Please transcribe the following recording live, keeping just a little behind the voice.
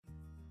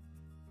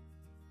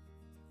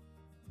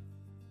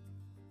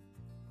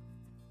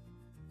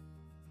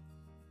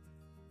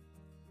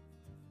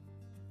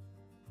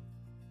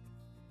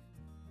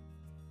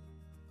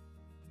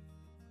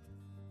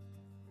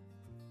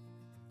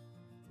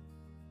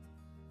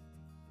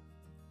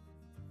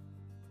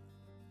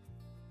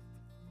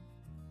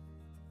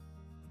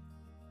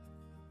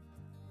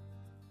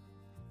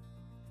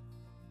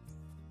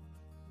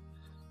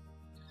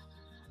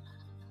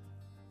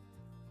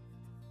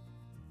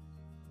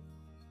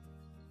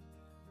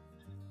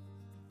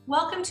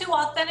Welcome to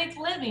Authentic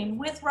Living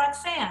with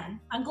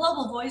Roxanne on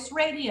Global Voice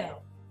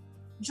Radio.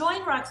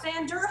 Join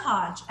Roxanne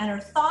Derhodge and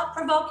her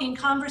thought-provoking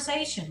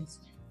conversations,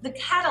 the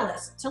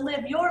catalyst to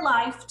live your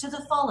life to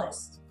the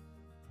fullest.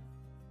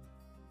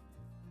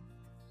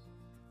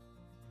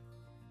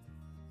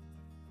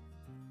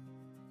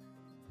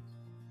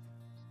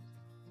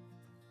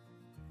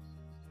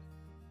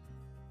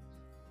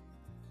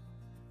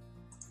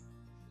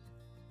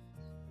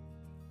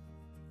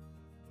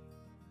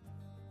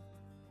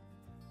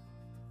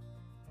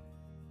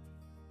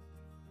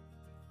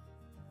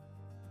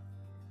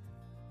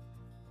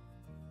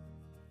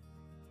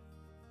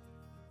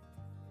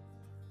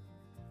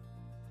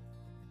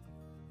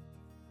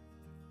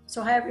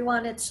 So hi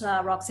everyone, it's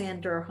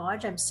Roxanne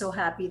Derhodge. I'm so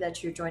happy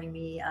that you're joining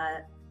me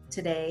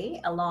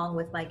today along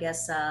with my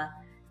guest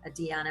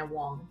Deanna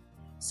Won.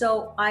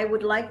 So I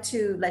would like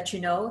to let you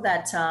know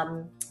that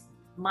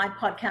my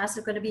podcast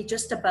is going to be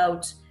just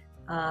about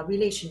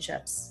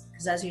relationships,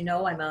 because as you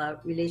know, I'm a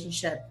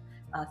relationship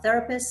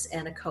therapist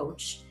and a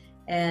coach,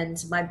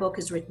 and my book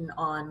is written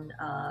on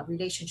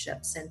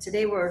relationships. And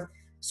today we're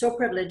so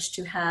privileged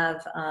to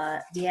have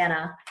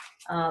Deanna,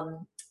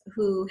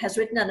 who has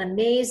written an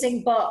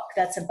amazing book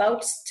that's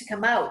about to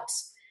come out.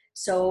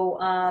 So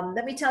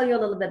let me tell you a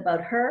little bit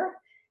about her.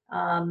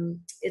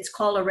 It's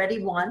called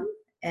Already Won,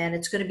 and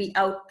it's going to be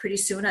out pretty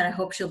soon, and I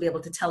hope she'll be able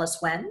to tell us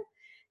when.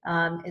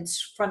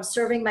 It's From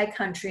Serving My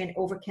Country and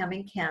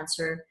Overcoming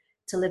Cancer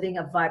to Living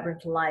a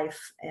Vibrant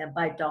Life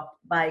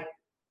by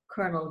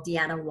Colonel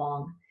Deanna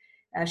Won.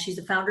 She's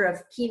the founder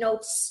of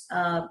Keynotes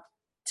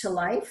to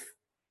Life,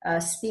 a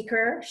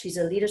speaker. She's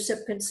a leadership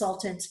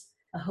consultant,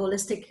 a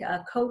holistic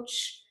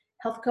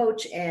health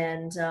coach,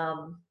 and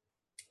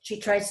she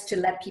tries to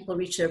let people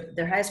reach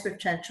their highest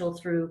potential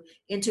through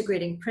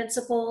integrating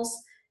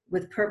principles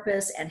with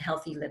purpose and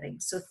healthy living.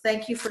 So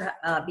thank you for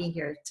being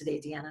here today,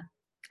 Deanna.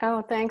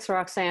 Oh, thanks,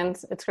 Roxanne.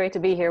 It's great to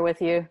be here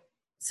with you.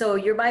 So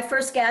you're my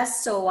first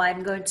guest, so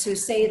I'm going to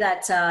say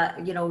that,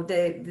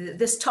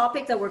 this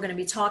topic that we're going to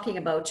be talking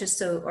about, just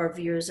so our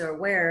viewers are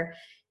aware,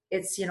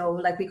 it's,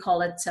 like we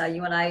call it,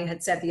 you and I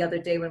had said the other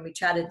day when we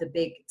chatted, the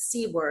big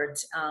C word,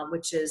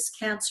 which is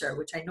cancer,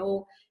 which I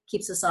know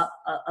keeps us up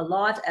a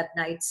lot at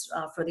nights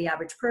for the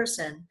average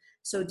person.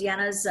 So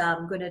Deanna's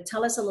going to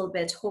tell us a little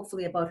bit,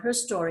 hopefully, about her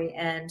story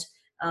and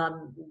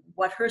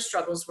what her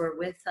struggles were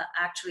with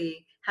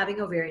actually having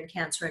ovarian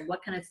cancer, and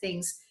what kind of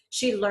things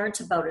she learned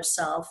about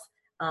herself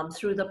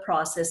through the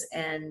process,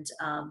 and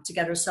to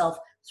get herself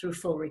through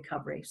full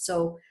recovery.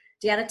 So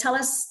Deanna, tell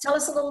us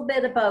a little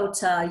bit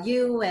about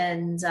you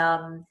and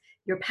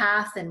your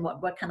path, and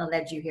what kind of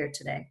led you here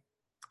today.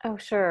 Oh,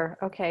 sure.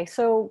 Okay.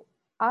 So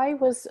I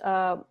was,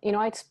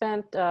 I'd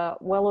spent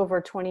well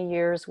over 20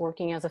 years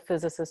working as a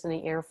physicist in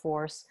the Air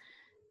Force.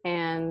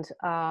 And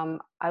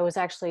I was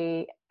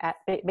actually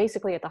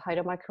basically at the height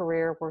of my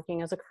career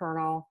working as a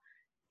colonel.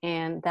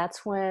 And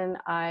that's when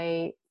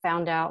I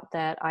found out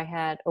that I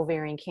had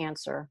ovarian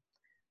cancer.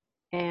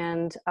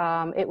 And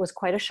it was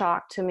quite a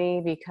shock to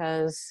me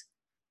because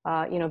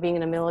being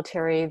in the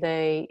military,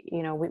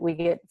 we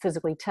get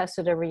physically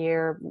tested every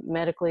year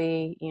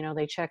medically,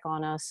 they check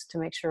on us to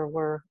make sure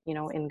we're,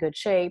 in good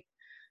shape.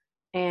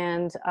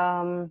 And,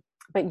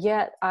 but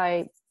yet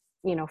I,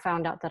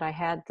 found out that I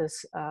had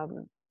this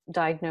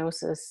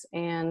diagnosis,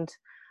 and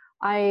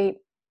I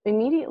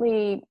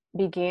immediately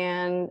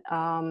began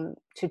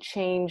to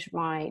change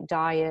my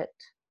diet.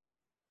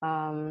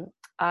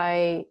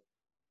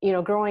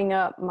 Growing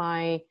up,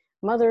 my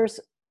mother's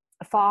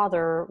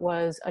father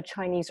was a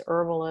Chinese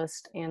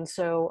herbalist, and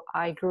so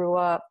I grew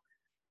up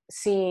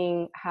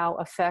seeing how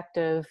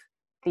effective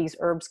these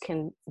herbs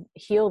can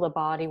heal the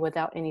body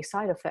without any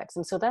side effects.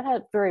 And so that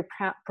had very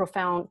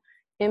profound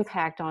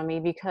impact on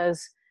me,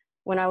 because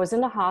when I was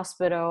in the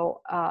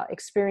hospital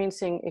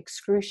experiencing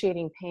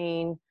excruciating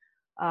pain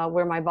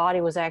where my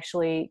body was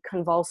actually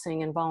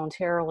convulsing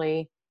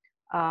involuntarily,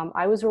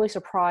 I was really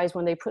surprised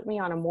when they put me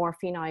on a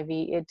morphine IV.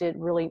 It did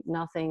really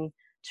nothing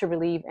to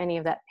relieve any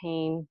of that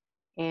pain.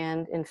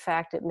 And in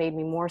fact, it made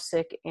me more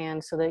sick.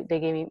 And so they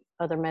gave me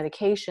other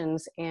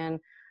medications. And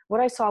what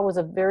I saw was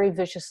a very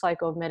vicious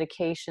cycle of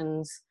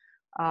medications.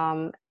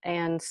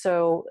 And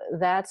so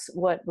that's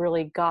what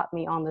really got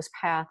me on this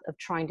path of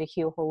trying to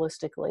heal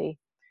holistically.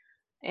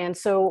 And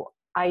so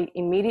I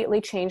immediately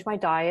changed my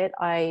diet.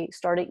 I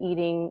started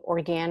eating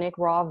organic,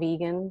 raw,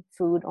 vegan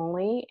food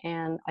only.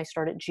 And I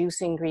started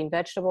juicing green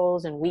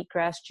vegetables and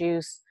wheatgrass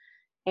juice.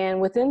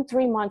 And within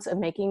 3 months of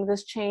making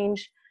this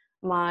change,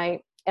 my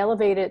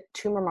elevated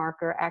tumor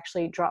marker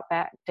actually dropped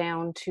back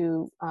down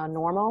to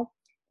normal,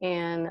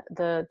 and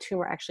the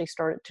tumor actually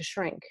started to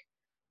shrink.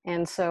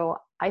 And so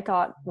I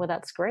thought, well,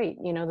 that's great.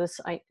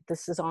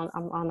 This is I'm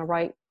on the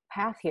right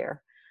path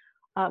here.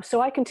 So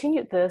I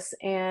continued this,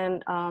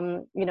 and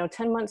 10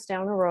 months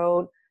down the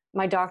road,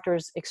 my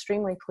doctor's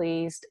extremely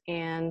pleased,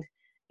 and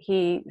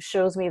he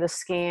shows me the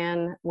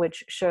scan,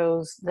 which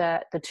shows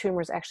that the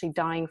tumor is actually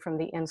dying from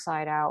the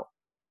inside out.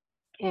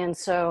 And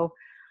so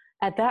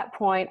at that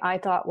point, I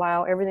thought,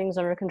 wow, everything's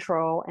under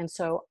control. And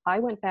so I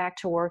went back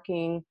to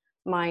working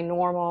my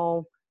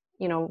normal,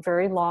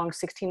 very long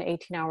 16 to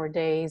 18-hour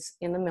days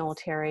in the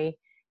military.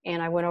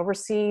 And I went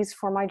overseas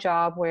for my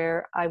job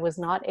where I was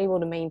not able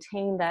to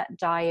maintain that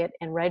diet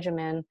and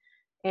regimen.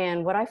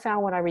 And what I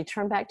found when I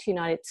returned back to the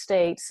United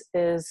States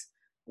is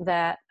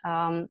that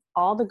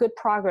all the good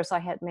progress I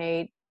had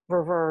made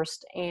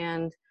reversed,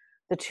 and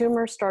the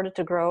tumor started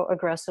to grow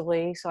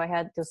aggressively. So I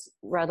had this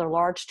rather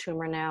large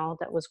tumor now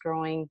that was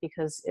growing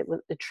because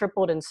it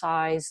tripled in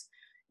size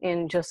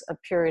in just a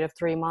period of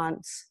 3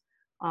 months.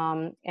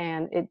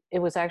 And it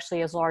was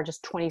actually as large as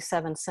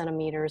 27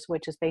 centimeters,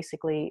 which is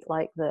basically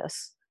like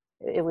this.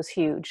 It was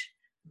huge.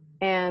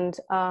 And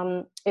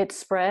it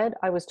spread.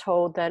 I was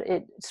told that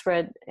it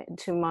spread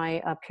to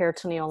my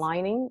peritoneal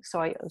lining.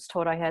 So I was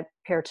told I had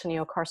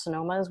peritoneal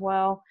carcinoma as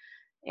well.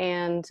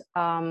 And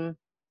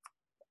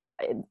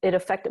it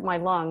affected my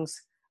lungs.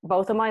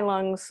 Both of my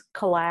lungs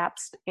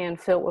collapsed and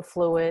filled with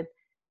fluid.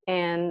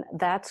 And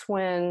that's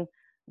when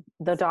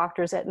the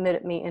doctors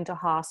admitted me into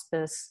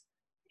hospice.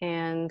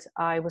 And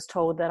I was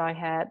told that I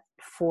had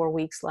 4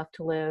 weeks left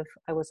to live.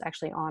 I was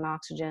actually on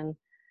oxygen.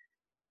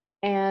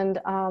 And,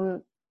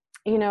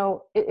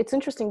 it's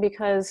interesting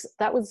because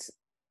that was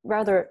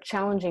rather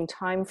challenging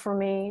time for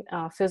me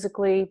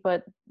physically,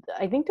 but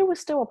I think there was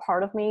still a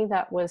part of me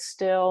that was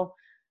still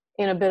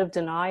in a bit of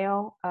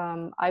denial.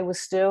 I was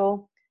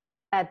still,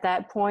 at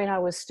that point, I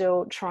was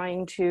still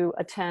trying to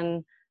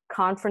attend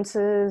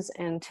conferences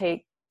and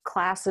take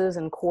classes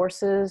and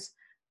courses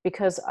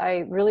because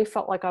I really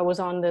felt like I was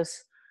on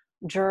this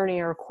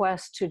journey or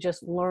quest to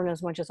just learn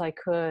as much as I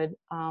could.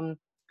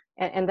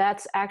 And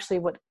that's actually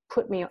what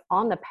put me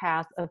on the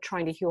path of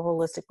trying to heal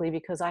holistically,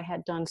 because I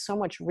had done so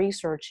much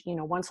research,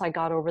 once I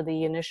got over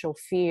the initial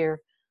fear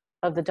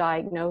of the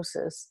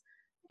diagnosis.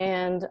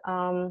 And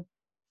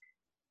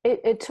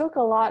it took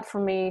a lot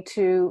for me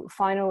to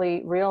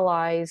finally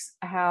realize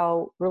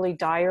how really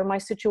dire my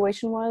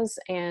situation was.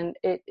 And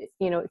it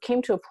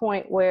came to a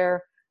point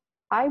where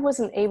I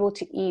wasn't able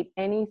to eat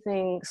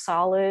anything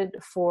solid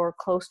for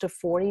close to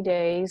 40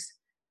 days,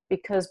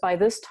 because by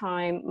this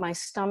time my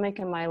stomach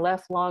and my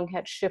left lung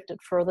had shifted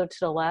further to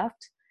the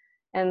left.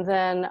 And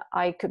then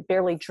I could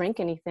barely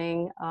drink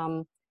anything.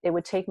 It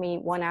would take me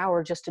 1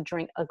 hour just to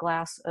drink a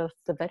glass of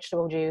the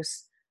vegetable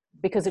juice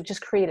because it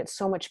just created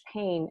so much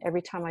pain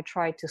every time I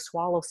tried to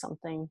swallow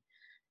something.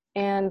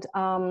 And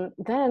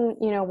then,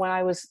 when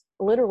I was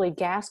literally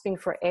gasping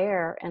for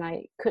air and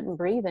I couldn't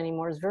breathe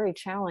anymore, it was very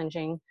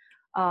challenging.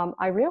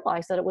 I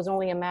realized that it was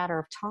only a matter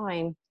of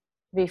time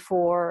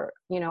before,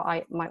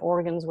 my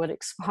organs would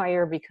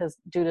expire because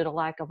due to the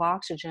lack of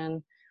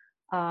oxygen.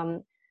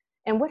 And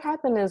what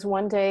happened is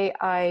one day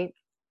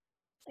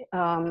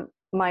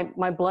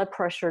my blood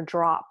pressure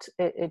dropped.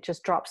 It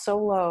just dropped so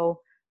low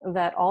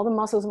that all the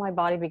muscles in my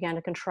body began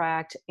to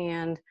contract.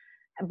 And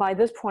by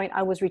this point,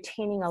 I was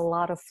retaining a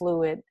lot of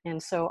fluid.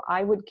 And so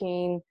I would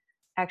gain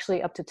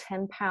actually up to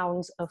 10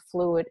 pounds of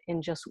fluid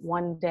in just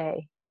one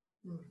day.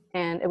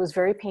 And it was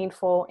very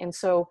painful. And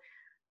so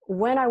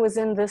when I was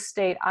in this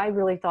state, I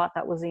really thought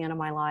that was the end of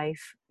my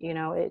life.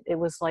 It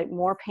was like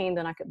more pain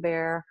than I could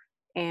bear.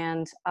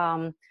 And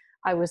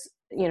I was,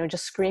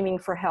 just screaming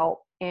for help.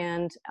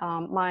 And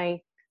my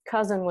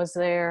cousin was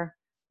there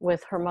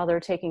with her mother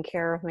taking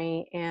care of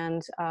me.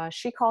 And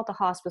she called the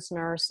hospice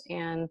nurse,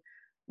 and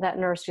that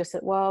nurse just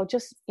said, well,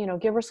 just,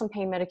 give her some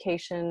pain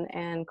medication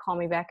and call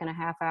me back in a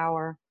half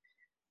hour.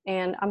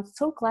 And I'm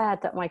so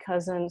glad that my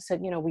cousin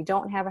said, we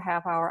don't have a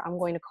half hour. I'm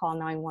going to call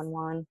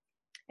 911.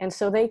 And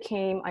so they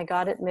came, I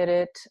got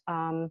admitted,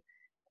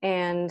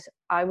 and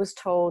I was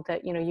told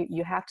that,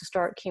 you have to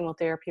start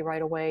chemotherapy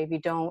right away. If you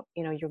don't,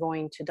 you're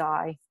going to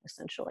die,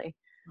 essentially.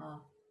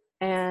 Oh.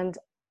 And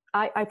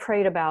I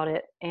prayed about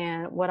it.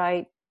 And what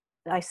I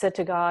said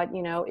to God,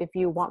 if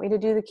you want me to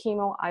do the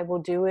chemo, I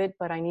will do it,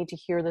 but I need to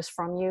hear this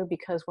from you,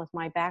 because with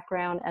my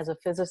background as a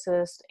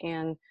physicist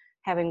and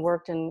having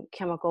worked in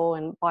chemical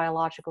and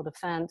biological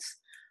defense,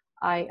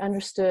 I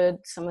understood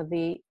some of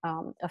the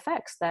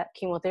effects that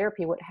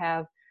chemotherapy would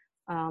have,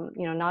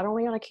 not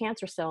only on the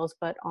cancer cells,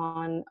 but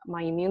on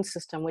my immune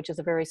system, which is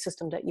the very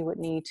system that you would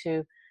need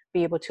to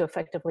be able to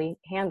effectively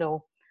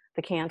handle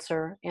the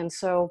cancer. And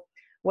so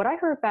what I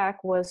heard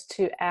back was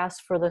to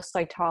ask for the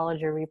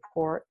cytology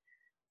report,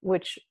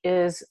 which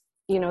is,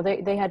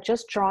 they had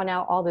just drawn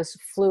out all this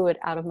fluid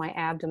out of my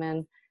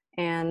abdomen.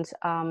 And,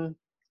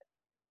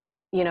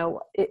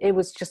 it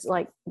was just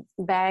like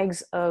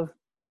bags of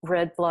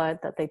red blood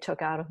that they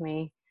took out of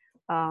me.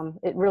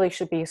 It really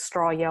should be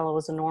straw yellow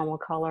as a normal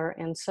color.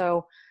 And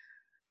so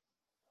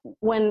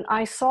when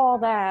I saw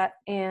that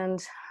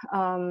and,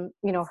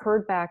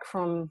 heard back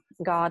from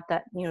God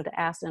that, to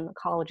ask an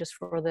oncologist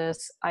for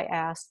this, I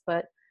asked,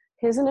 but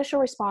his initial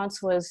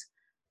response was,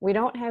 we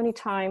don't have any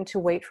time to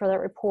wait for that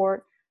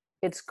report.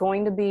 It's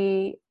going to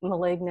be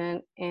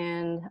malignant,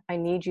 and I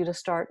need you to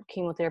start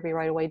chemotherapy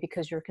right away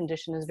because your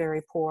condition is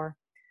very poor.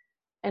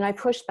 And I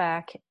pushed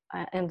back,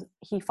 and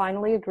he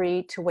finally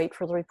agreed to wait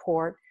for the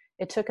report.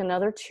 It took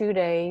another 2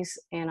 days,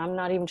 and I'm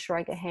not even sure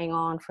I could hang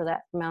on for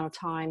that amount of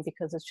time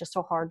because it's just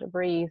so hard to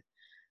breathe.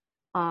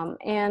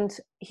 And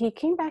he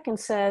came back and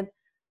said,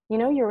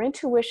 your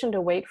intuition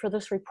to wait for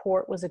this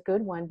report was a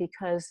good one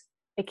because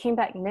it came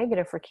back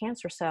negative for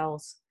cancer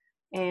cells.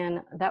 And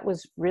that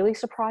was really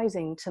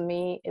surprising to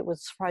me. It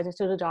was surprising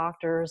to the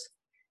doctors.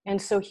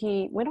 And so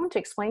he went on to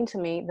explain to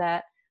me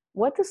that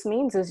what this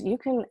means is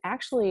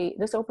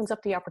this opens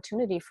up the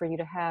opportunity for you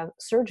to have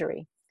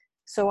surgery.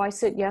 So I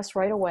said yes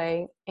right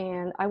away,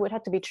 and I would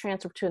have to be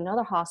transferred to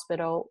another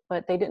hospital,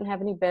 but they didn't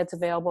have any beds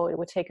available. It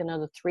would take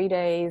another 3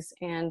 days.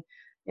 And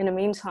in the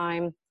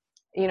meantime,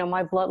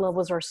 my blood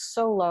levels are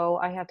so low.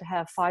 I have to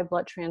have 5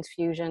 blood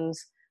transfusions.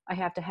 I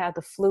have to have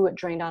the fluid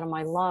drained out of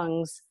my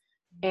lungs.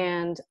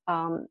 And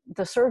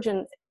the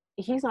surgeon,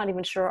 he's not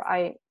even sure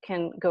I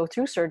can go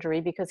through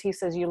surgery because he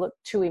says you look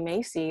too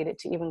emaciated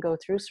to even go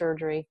through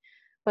surgery.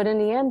 But in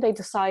the end, they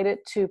decided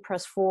to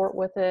press forward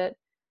with it.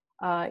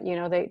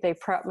 They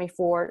prepped me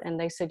for it, and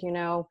they said,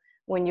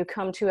 when you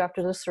come to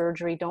after the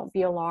surgery, don't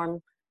be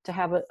alarmed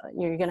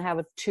you're going to have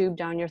a tube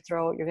down your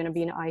throat. You're going to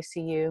be in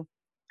ICU.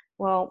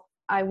 Well,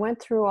 I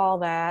went through all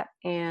that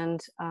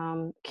and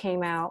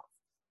came out,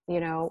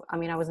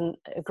 I was in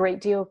a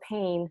great deal of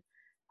pain.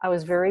 I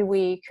was very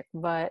weak,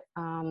 but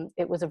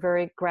it was a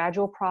very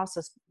gradual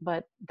process.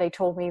 But they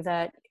told me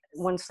that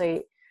once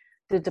they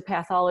did the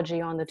pathology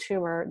on the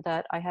tumor,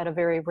 that I had a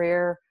very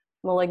rare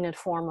malignant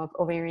form of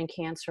ovarian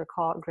cancer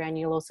called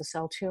granulosa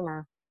cell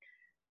tumor.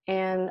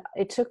 And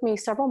it took me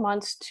several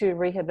months to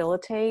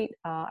rehabilitate.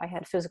 I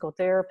had physical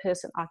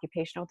therapists and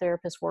occupational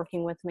therapists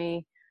working with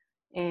me.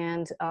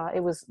 And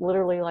it was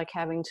literally like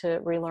having to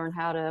relearn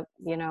how to,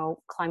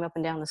 climb up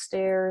and down the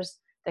stairs.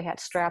 They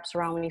had straps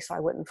around me so I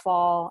wouldn't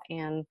fall.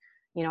 And,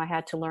 I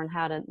had to learn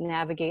how to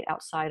navigate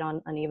outside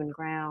on uneven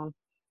ground.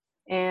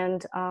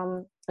 And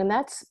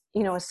that's,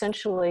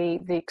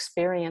 essentially the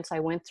experience I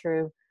went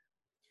through.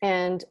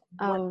 And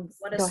go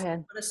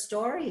ahead. What a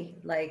story.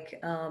 Like,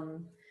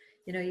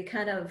 you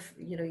kind of,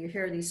 you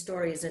hear these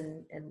stories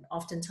and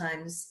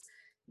oftentimes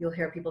you'll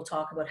hear people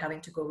talk about having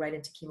to go right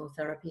into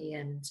chemotherapy,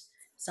 and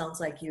sounds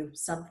like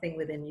something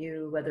within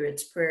you, whether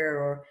it's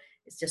prayer or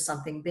it's just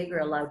something bigger,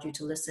 allowed you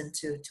to listen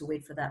to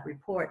wait for that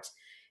report.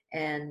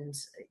 And,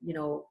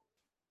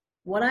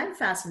 what I'm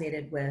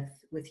fascinated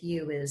with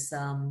you is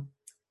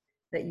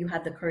that you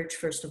had the courage,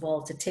 first of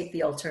all, to take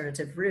the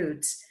alternative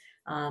route,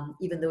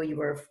 even though you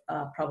were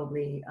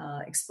probably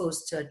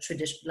exposed to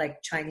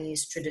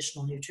Chinese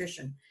traditional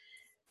nutrition.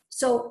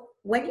 So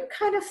when you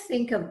kind of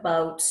think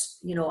about,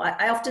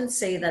 I often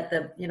say that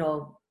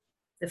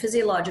the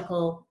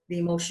physiological, the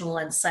emotional,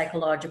 and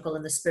psychological,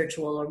 and the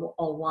spiritual are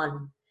all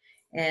one.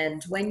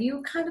 And when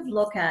you kind of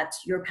look at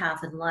your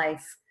path in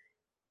life,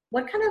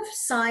 what kind of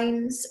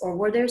signs, or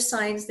were there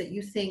signs that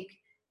you think,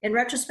 in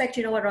retrospect,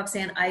 you know what,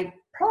 Roxanne, I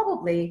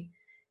probably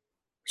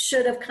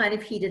should have kind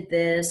of heeded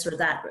this or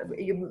that?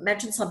 You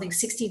mentioned something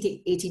 16 to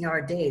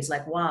 18-hour days,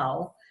 like,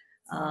 wow.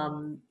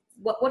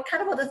 What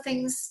kind of other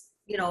things,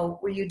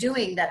 were you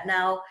doing that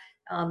now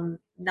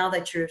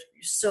that you're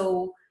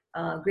so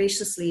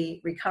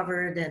graciously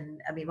recovered?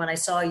 And I mean, when I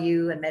saw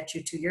you and met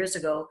you 2 years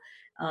ago,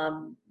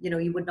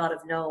 you would not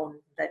have known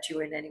that you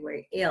were in any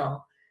way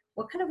ill.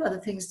 What kind of other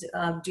things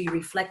do you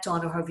reflect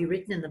on, or have you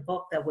written in the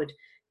book that would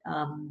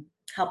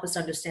help us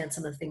understand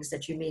some of the things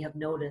that you may have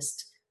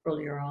noticed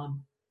earlier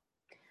on?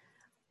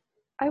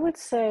 I would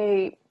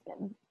say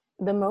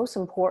the most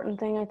important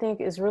thing, I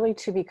think, is really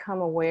to become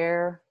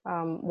aware.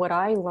 What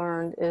I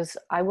learned is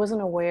I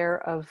wasn't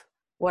aware of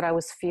what I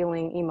was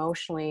feeling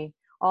emotionally.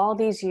 All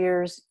these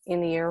years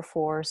in the Air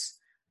Force,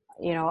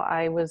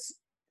 I was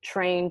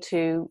trained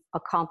to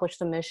accomplish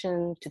the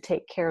mission, to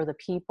take care of the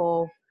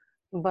people.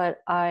 But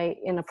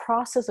in the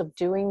process of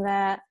doing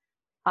that,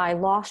 I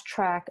lost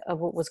track of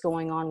what was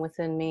going on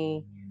within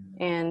me.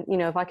 And,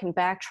 if I can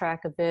backtrack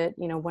a bit,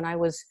 when I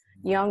was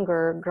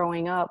younger,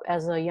 growing up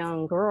as a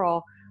young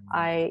girl,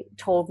 I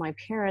told my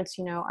parents,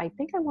 I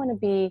think I want to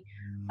be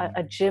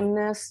a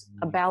gymnast,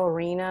 a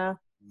ballerina,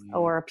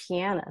 or a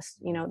pianist.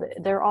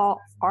 They're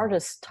all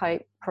artist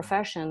type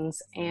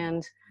professions.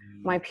 And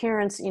my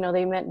parents,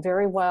 they meant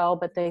very well,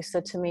 but they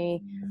said to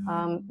me,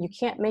 you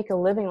can't make a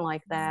living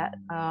like that.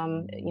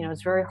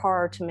 It's very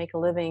hard to make a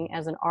living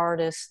as an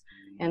artist.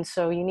 And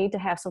so you need to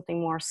have something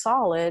more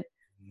solid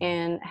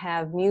and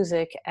have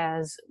music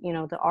as,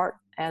 the art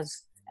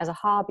as a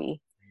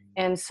hobby.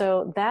 And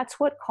so that's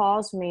what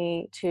caused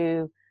me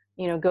to,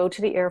 go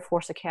to the Air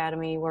Force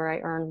Academy, where I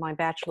earned my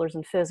bachelor's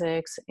in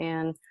physics.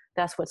 And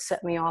that's what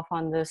set me off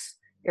on this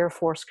Air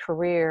Force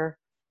career.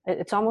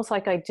 It's almost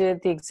like I did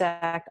the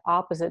exact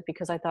opposite,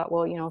 because I thought,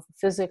 well,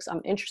 physics,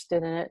 I'm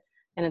interested in it,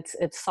 and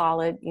it's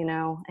solid,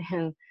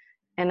 and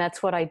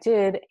that's what I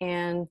did.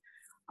 And,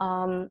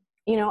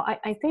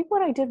 I think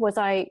what I did was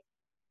I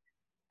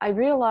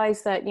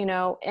realized that,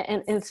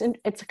 and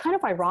it's kind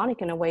of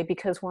ironic in a way,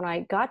 because when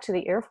I got to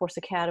the Air Force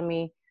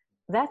Academy,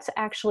 that's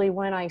actually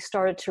when I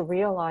started to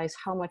realize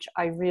how much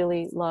I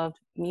really loved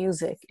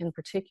music in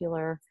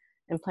particular,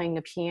 and playing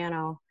the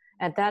piano.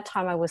 At that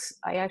time,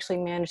 I actually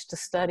managed to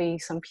study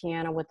some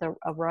piano with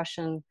a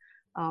Russian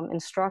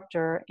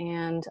instructor.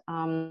 And,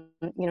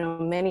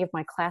 many of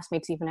my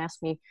classmates even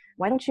asked me,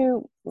 why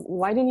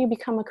didn't you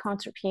become a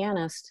concert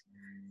pianist?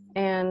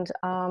 And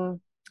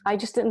I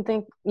just didn't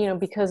think,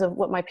 because of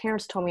what my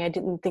parents told me, I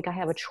didn't think I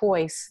have a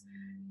choice.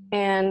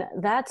 And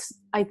that's,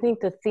 I think,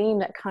 the theme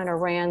that kind of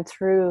ran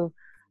through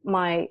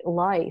my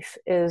life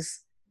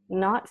is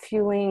not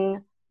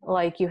feeling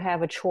like you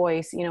have a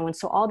choice, and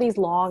so all these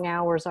long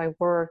hours I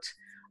worked,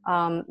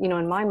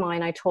 in my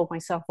mind, I told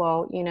myself,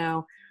 well,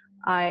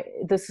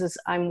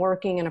 I'm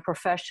working in a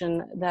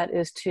profession that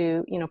is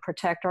to,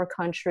 protect our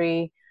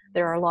country.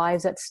 There are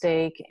lives at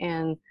stake.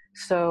 And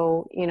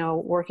so,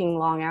 working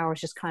long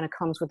hours just kind of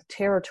comes with the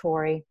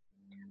territory.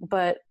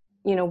 But,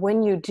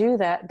 when you do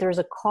that, there's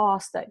a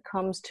cost that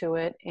comes to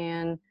it.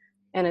 And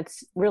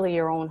it's really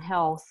your own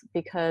health,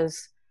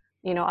 because,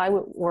 I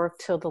would work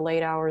till the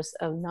late hours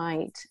of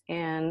night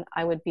and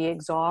I would be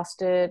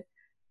exhausted.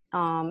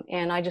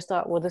 And I just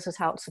thought, well, this is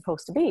how it's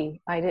supposed to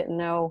be. I didn't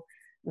know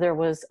there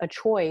was a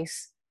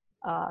choice.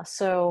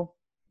 So,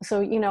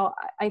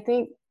 I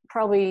think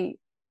probably,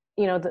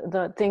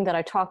 the thing that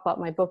I talk about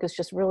in my book is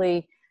just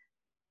really,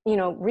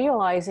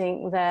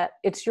 realizing that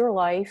it's your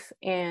life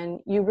and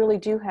you really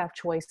do have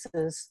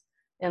choices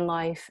in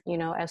life,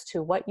 as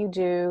to what you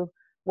do,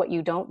 what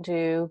you don't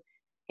do.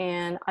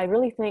 And I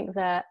really think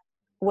that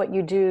what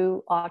you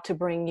do ought to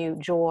bring you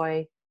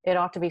joy. It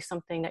ought to be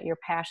something that you're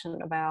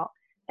passionate about.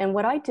 And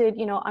what I did,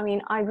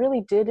 I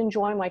really did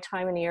enjoy my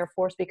time in the Air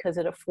Force because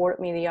it afforded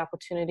me the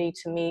opportunity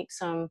to meet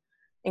some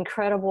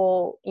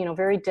incredible,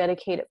 very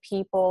dedicated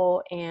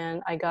people.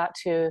 And I got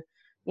to,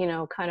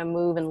 kind of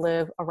move and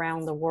live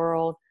around the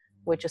world,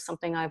 which is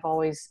something I've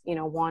always,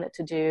 wanted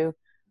to do.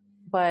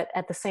 But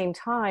at the same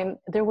time,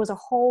 there was a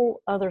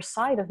whole other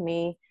side of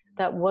me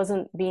that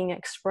wasn't being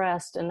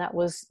expressed. And that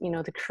was,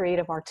 the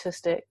creative,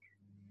 artistic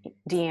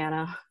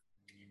Deanna.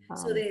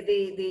 So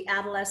the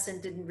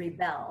adolescent didn't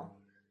rebel.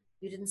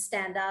 You didn't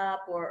stand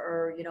up,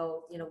 or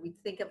we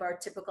think of our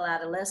typical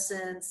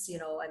adolescents,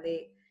 and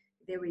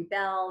they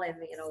rebel and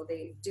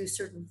they do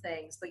certain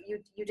things, but you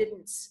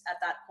didn't. At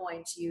that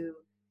point, you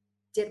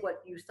did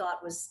what you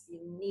thought was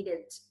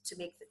needed to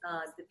make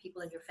the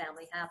people in your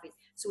family happy.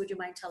 So would you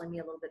mind telling me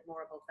a little bit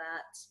more about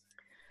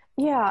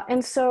that? Yeah,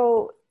 and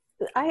so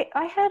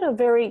I had a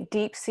very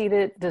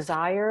deep-seated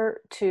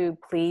desire to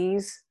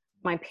please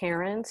my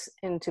parents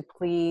and to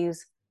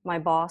please my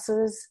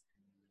bosses.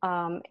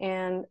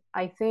 And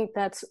I think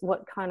that's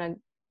what kind of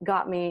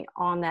got me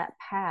on that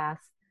path.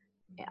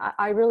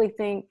 I really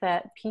think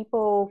that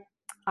people,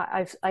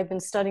 I've been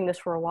studying this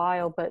for a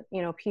while, but,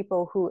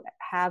 people who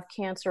have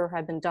cancer or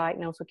have been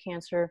diagnosed with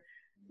cancer,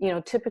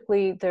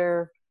 typically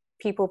they're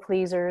people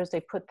pleasers. They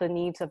put the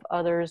needs of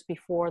others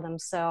before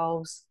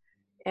themselves.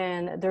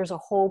 And there's a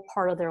whole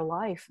part of their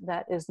life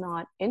that is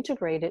not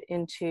integrated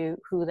into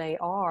who they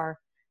are.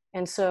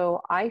 And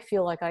so I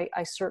feel like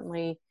I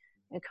certainly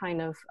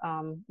kind of,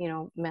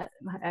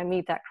 I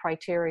meet that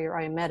criteria, or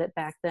I met it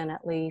back then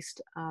at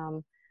least,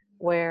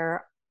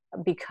 where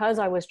because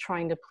I was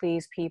trying to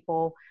please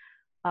people,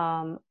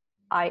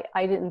 I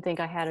didn't think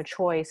I had a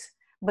choice.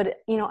 But,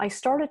 I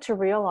started to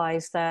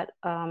realize that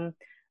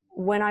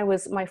when I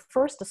was my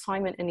first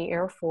assignment in the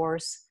Air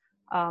Force,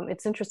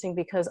 it's interesting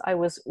because I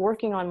was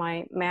working on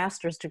my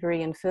master's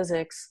degree in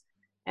physics,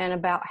 and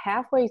about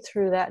halfway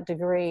through that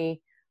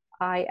degree,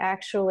 I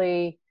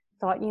actually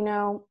thought,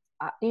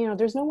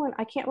 there's no one,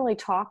 I can't really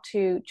talk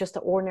to just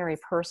an ordinary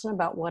person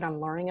about what I'm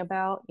learning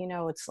about.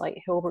 It's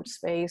like Hilbert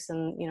space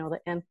and, the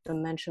nth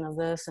dimension of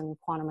this and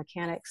quantum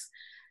mechanics.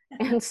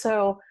 And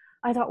so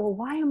I thought, well,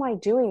 why am I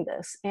doing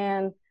this?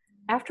 And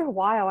after a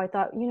while, I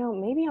thought,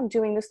 maybe I'm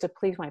doing this to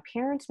please my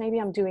parents. Maybe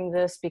I'm doing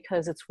this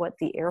because it's what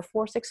the Air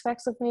Force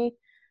expects of me.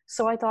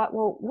 So I thought,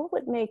 well, what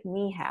would make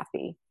me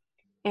happy?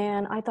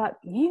 And I thought,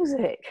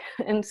 music.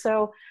 And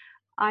so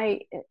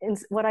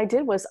what I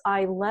did was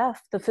I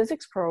left the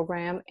physics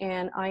program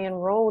and I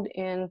enrolled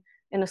in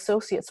an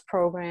associate's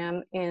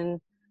program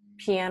in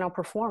piano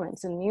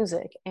performance and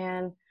music.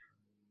 And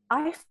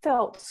I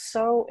felt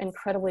so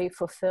incredibly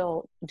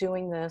fulfilled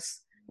doing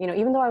this.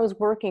 Even though I was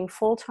working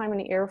full time in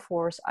the Air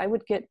Force, I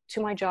would get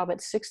to my job at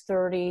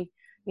 6:30,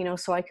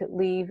 so I could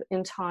leave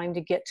in time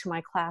to get to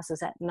my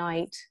classes at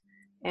night.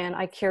 And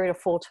I carried a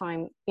full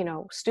time,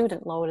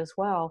 student load as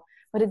well,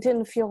 but it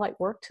didn't feel like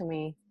work to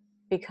me,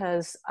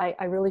 because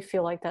I really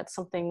feel like that's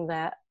something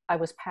that I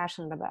was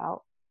passionate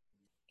about,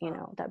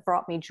 that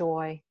brought me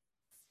joy.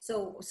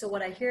 So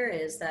what I hear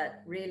is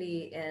that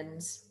really,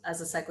 and as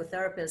a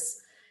psychotherapist,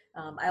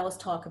 I always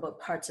talk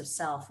about parts of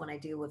self when I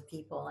deal with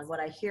people. And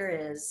what I hear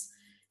is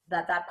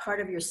that part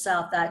of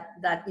yourself,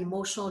 that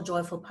emotional,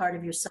 joyful part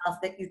of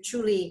yourself that you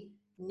truly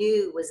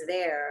knew was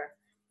there,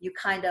 you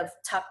kind of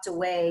tucked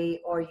away,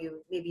 or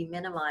you maybe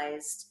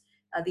minimized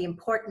the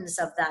importance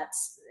of that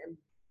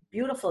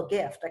beautiful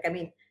gift. Like,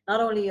 not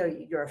only are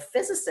you're a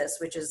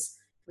physicist, which is,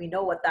 we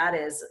know what that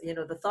is,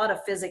 the thought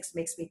of physics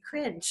makes me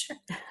cringe.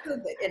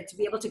 And to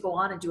be able to go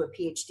on and do a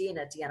PhD in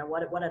it, Deanna,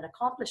 what an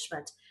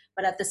accomplishment.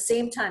 But at the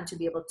same time, to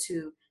be able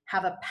to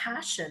have a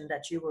passion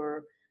that you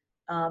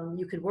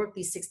could work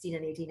these 16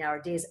 and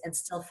 18-hour days and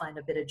still find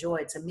a bit of joy.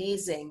 It's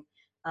amazing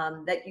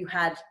that you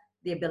had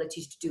the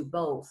ability to do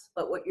both.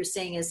 But what you're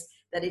saying is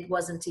that it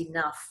wasn't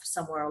enough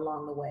somewhere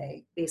along the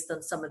way based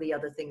on some of the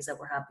other things that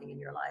were happening in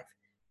your life?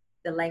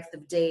 The length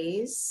of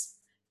days.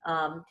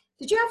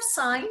 Did you have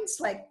signs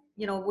like,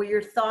 were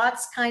your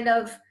thoughts kind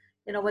of,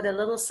 were there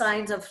little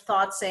signs of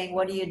thoughts saying,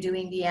 what are you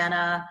doing,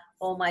 Deanna?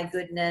 Oh my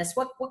goodness.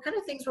 What kind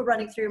of things were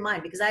running through your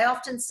mind? Because I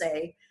often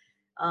say,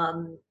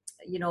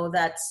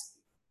 that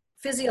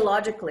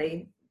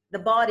physiologically, the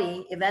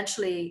body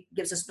eventually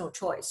gives us no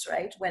choice,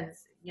 right? When,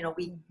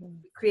 we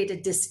create a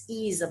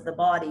dis-ease of the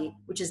body,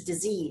 which is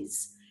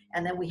disease,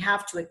 and then we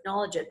have to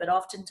acknowledge it. But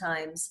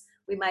oftentimes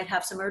we might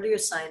have some earlier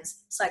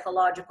signs,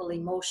 psychological,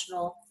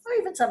 emotional, or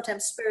even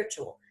sometimes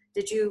spiritual.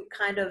 Did you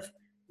kind of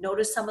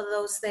notice some of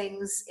those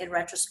things in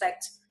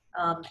retrospect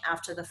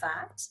after the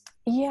fact?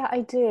 Yeah,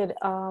 I did.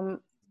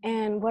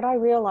 And what I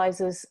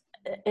realized is,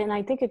 and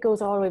I think it goes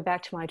all the way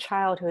back to my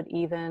childhood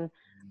even,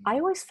 I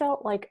always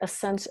felt like a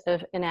sense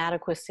of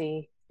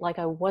inadequacy, like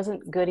I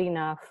wasn't good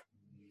enough.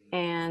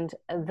 And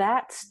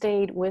that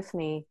stayed with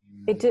me.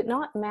 It did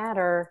not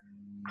matter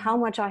how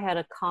much I had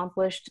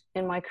accomplished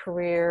in my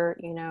career,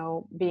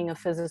 being a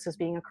physicist,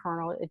 being a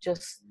colonel. It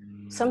just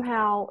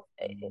somehow,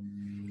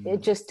 it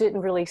just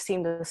didn't really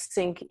seem to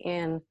sink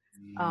in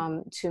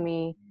to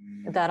me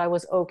that I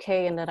was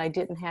okay and that I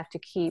didn't have to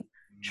keep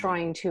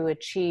trying to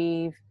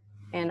achieve.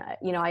 And,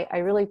 I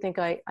really think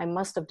I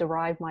must have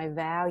derived my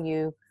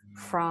value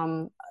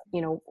from,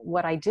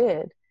 what I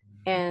did.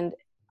 And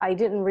I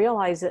didn't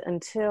realize it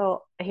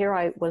until here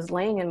I was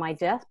laying in my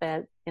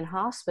deathbed in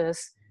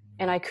hospice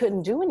and I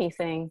couldn't do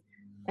anything.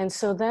 And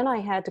so then I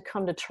had to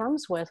come to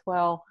terms with,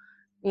 well,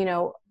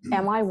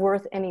 am I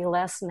worth any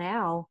less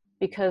now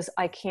because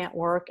I can't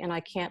work and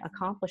I can't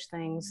accomplish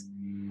things?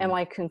 And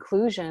my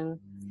conclusion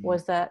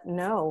was that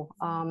no,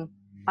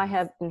 I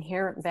have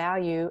inherent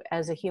value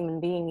as a human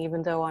being,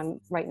 even though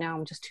I'm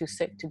just too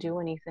sick to do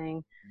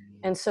anything.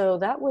 And so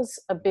that was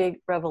a big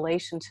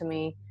revelation to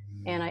me.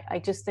 And I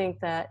just think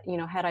that,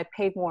 had I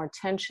paid more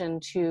attention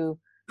to,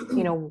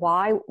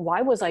 why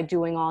was I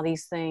doing all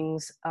these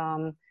things?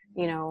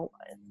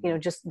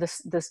 Just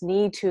this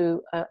need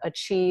to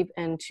achieve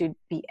and to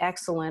be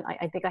excellent.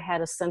 I think I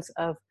had a sense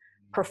of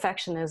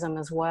perfectionism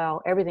as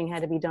well. Everything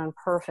had to be done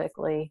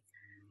perfectly.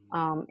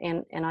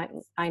 And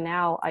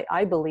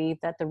I believe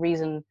that the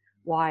reason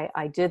why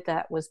I did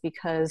that was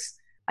because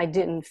I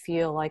didn't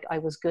feel like I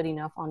was good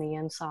enough on the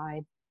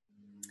inside.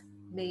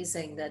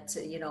 Amazing that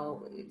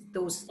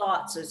those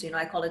thoughts, as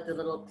I call it, the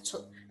little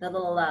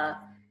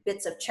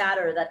bits of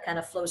chatter that kind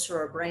of flows through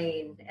our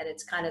brain, and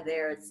it's kind of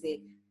there. It's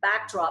the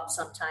backdrop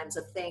sometimes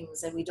of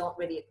things, and we don't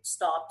really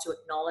stop to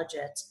acknowledge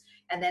it,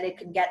 and then it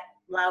can get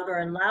louder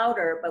and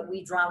louder, but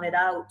we drown it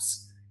out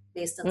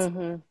based on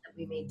something that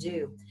we may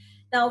do.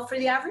 Now, for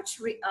the average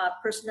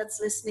person that's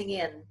listening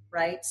in,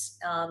 right,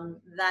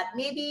 that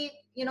maybe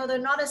they're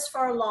not as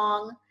far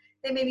along.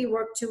 They maybe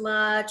work too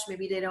much.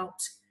 Maybe they don't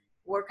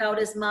work out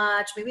as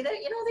much. Maybe they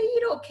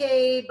eat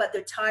okay, but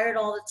they're tired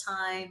all the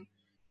time.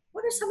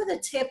 What are some of the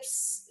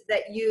tips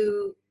that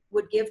you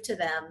would give to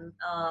them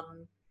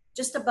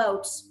just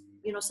about,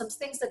 some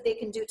things that they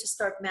can do to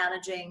start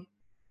managing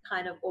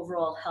kind of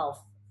overall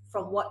health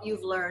from what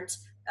you've learned?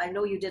 I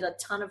know you did a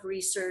ton of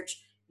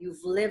research.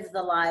 You've lived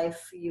the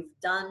life. You've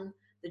done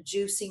the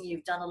juicing.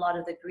 You've done a lot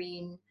of the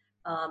green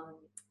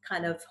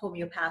kind of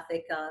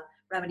homeopathic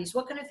remedies.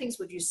 What kind of things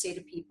would you say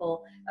to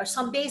people, or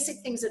some basic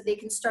things that they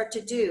can start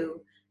to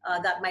do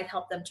that might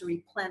help them to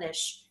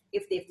replenish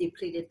if they've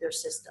depleted their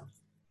system?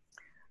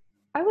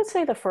 I would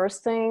say the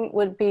first thing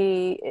would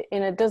be,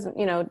 and it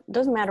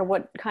doesn't matter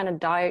what kind of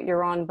diet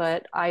you're on,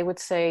 but I would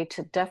say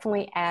to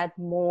definitely add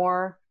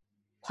more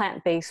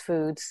plant-based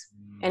foods.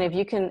 And if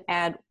you can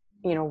add,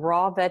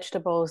 raw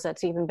vegetables,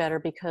 that's even better,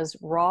 because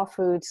raw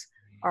foods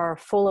are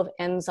full of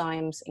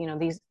enzymes.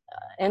 These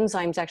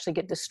enzymes actually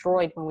get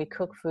destroyed when we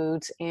cook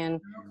foods,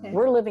 and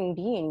we're living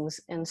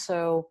beings. And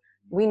so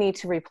we need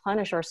to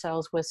replenish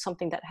ourselves with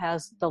something that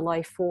has the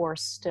life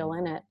force still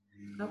in it.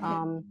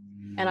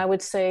 And I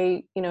would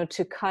say,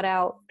 to cut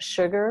out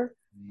sugar.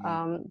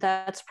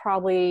 That's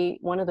probably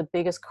one of the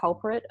biggest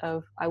culprit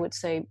of, I would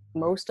say,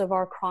 most of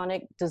our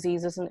chronic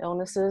diseases and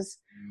illnesses.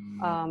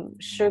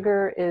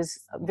 Sugar is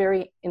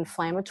very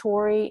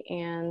inflammatory,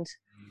 and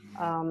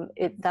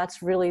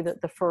that's really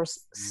the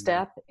first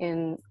step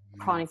in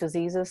chronic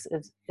diseases.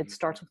 It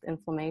starts with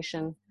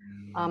inflammation.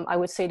 I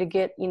would say to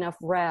get enough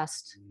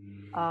rest.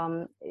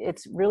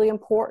 It's really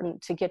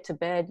important to get to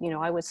bed,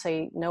 I would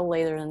say no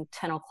later than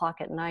 10 o'clock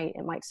at night.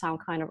 It might sound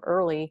kind of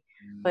early,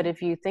 but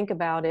if you think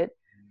about it,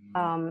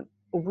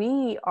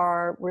 we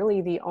are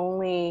really the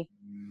only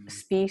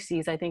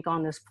species, I think,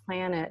 on this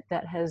planet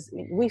that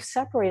we've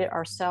separated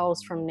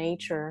ourselves from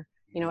nature.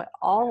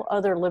 All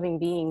other living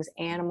beings,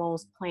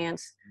 animals,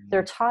 plants,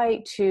 they're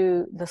tied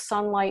to the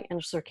sunlight and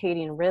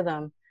circadian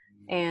rhythm.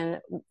 And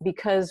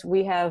because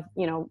we have,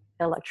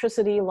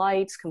 electricity,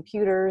 lights,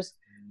 computers,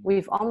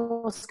 we've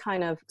almost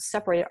kind of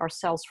separated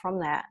ourselves from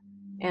that.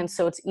 And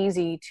so it's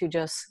easy to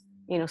just,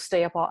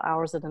 stay up all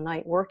hours of the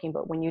night working.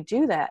 But when you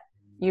do that,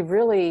 you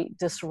really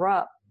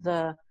disrupt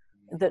the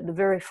the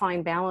very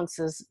fine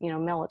balances,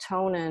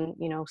 melatonin,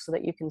 so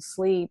that you can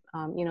sleep.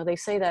 They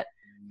say that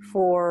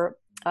for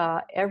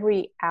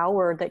every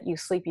hour that you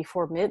sleep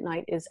before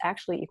midnight is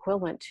actually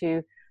equivalent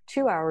to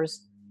 2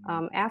 hours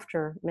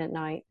after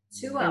midnight.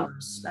 2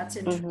 hours. That's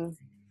interesting.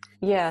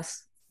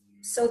 Yes.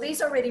 So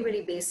these are really,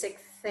 really basic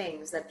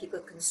things that people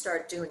can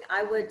start doing.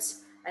 I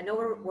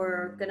know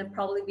we're going to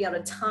probably be out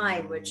of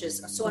time, which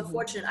is so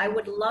unfortunate. I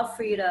would love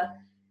for you to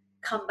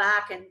come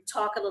back and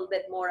talk a little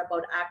bit more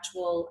about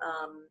actual,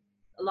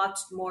 a lot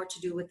more to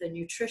do with the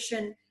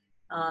nutrition,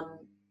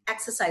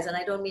 exercise. And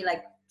I don't mean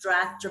like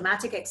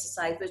dramatic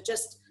exercise, but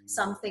just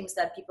some things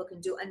that people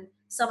can do, and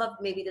some of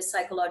maybe the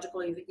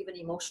psychological, even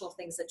emotional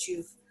things that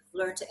you've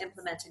learned to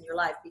implement in your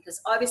life, because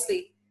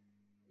obviously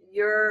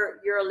you're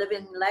a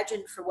living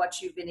legend for what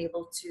you've been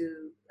able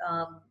to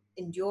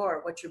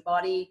endure, what your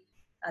body,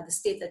 the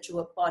state that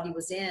your body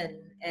was in,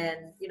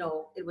 and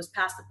it was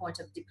past the point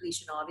of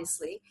depletion,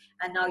 obviously,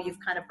 and now you've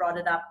kind of brought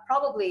it up,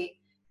 probably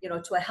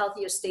to a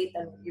healthier state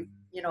than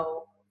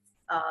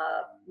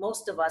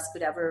most of us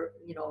could ever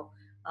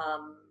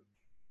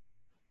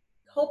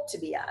hope to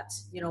be at,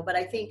 but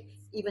I think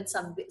even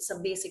some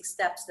basic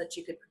steps that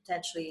you could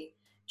potentially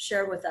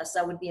share with us,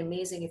 that would be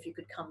amazing if you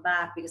could come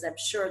back, because I'm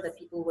sure that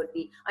people would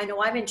be, I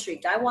know I'm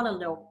intrigued. I want to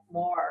know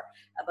more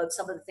about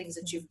some of the things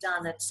that you've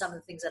done and some of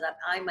the things that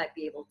I might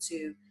be able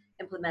to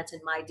implement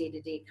in my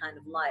day-to-day kind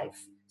of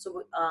life.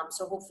 So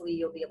hopefully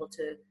you'll be able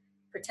to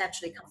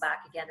potentially come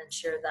back again and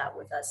share that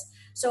with us.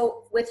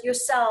 So with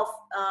yourself,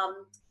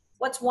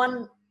 what's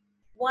one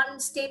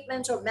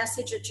statement or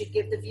message that you'd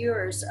give the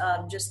viewers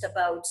just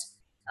about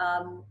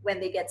when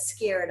they get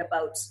scared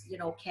about,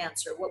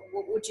 cancer? What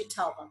would you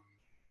tell them?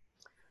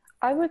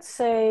 I would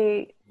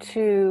say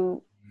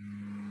to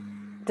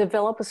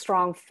develop a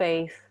strong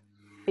faith,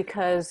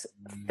 because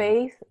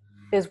faith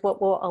is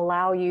what will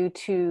allow you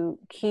to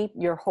keep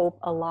your hope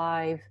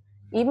alive,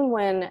 even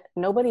when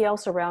nobody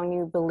else around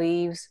you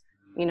believes,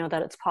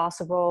 that it's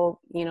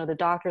possible. The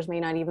doctors may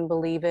not even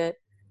believe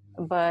it,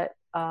 but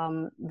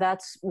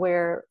that's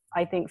where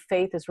I think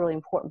faith is really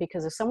important,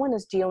 because if someone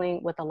is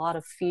dealing with a lot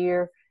of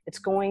fear, it's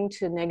going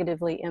to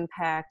negatively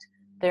impact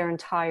their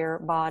entire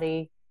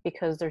body,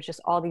 because there's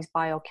just all these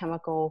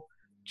biochemical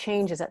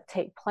changes that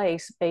take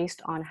place based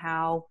on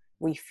how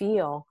we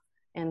feel.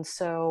 And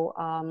so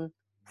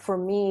for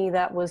me,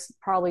 that was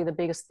probably the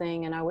biggest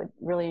thing. And I would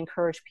really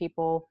encourage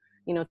people,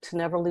 to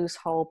never lose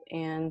hope.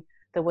 And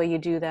the way you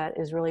do that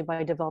is really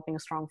by developing a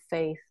strong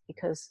faith,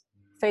 because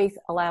faith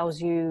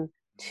allows you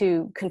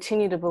to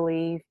continue to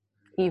believe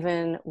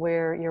even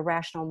where your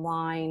rational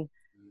mind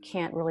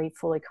can't really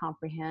fully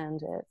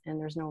comprehend it, and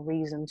there's no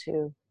reason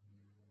to.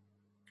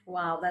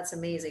 Wow, that's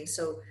amazing.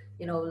 So,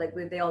 like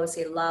they always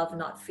say, love,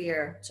 not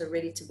fear. So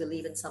really to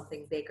believe in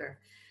something bigger.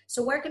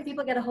 So where can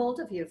people get a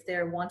hold of you if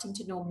they're wanting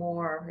to know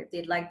more, if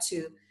they'd like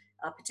to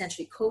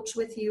potentially coach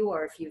with you,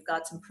 or if you've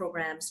got some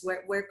programs,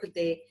 where could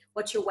they,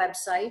 what's your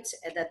website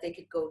that they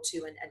could go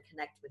to and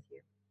connect with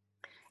you?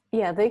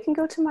 Yeah, they can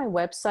go to my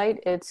website.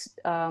 It's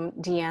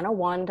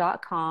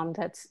DeannaWon.com.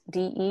 That's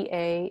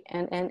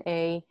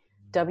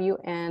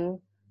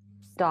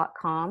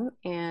DeannaWN.com,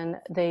 and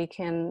they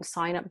can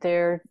sign up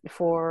there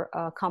for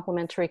a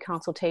complimentary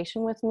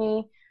consultation with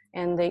me.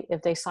 And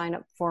if they sign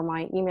up for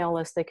my email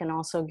list, they can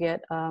also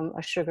get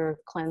a sugar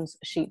cleanse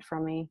sheet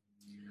from me.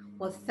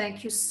 Well,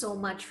 thank you so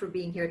much for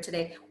being here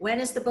today. When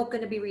is the book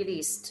going to be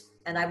released?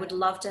 And I would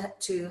love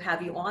to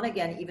have you on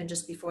again, even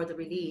just before the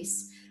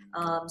release,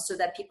 so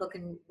that people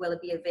will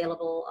it be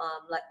available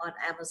like on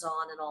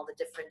Amazon and all the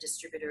different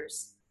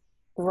distributors?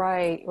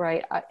 Right.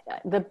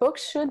 The book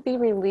should be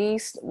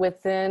released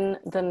within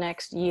the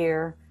next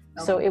year.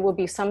 Okay. So it will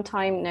be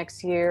sometime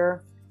next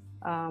year,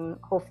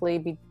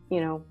 hopefully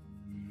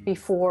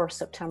before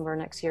September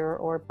next year,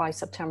 or by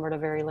September the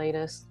very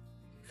latest.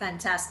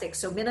 Fantastic.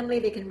 So minimally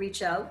they can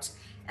reach out,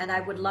 and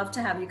I would love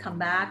to have you come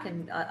back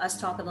and us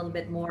talk a little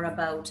bit more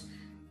about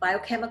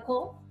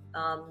biochemical,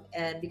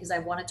 and because I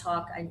want to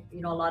talk a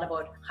lot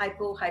about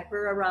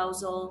hyper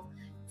arousal,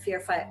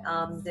 fear,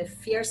 the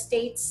fear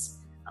states,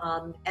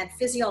 and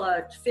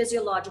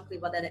physiologically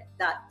what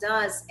that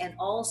does, and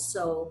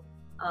also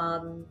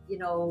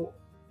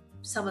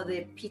some of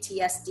the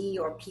PTSD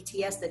or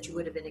PTS that you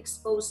would have been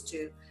exposed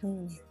to,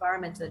 the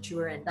environment that you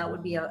were in. That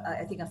would be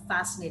I think a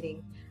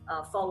fascinating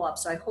follow-up.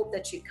 So I hope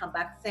that you'd come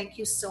back. Thank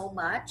you so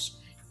much,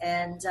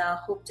 and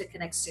hope to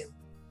connect soon.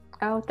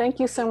 Oh, thank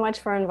you so much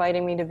for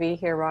inviting me to be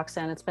here,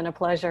 Roxanne. It's been a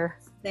pleasure.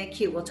 Thank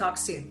you. We'll talk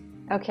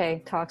soon.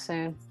 Okay, talk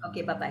soon.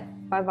 Okay, bye-bye.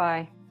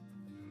 Bye-bye.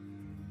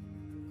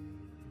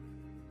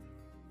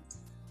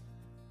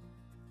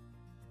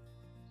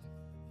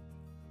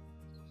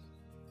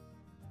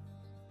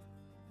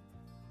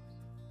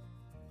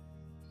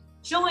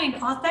 Join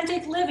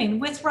Authentic Living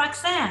with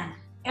Roxanne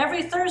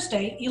every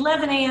Thursday,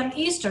 11 a.m.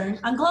 Eastern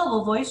on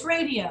Global Voice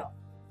Radio.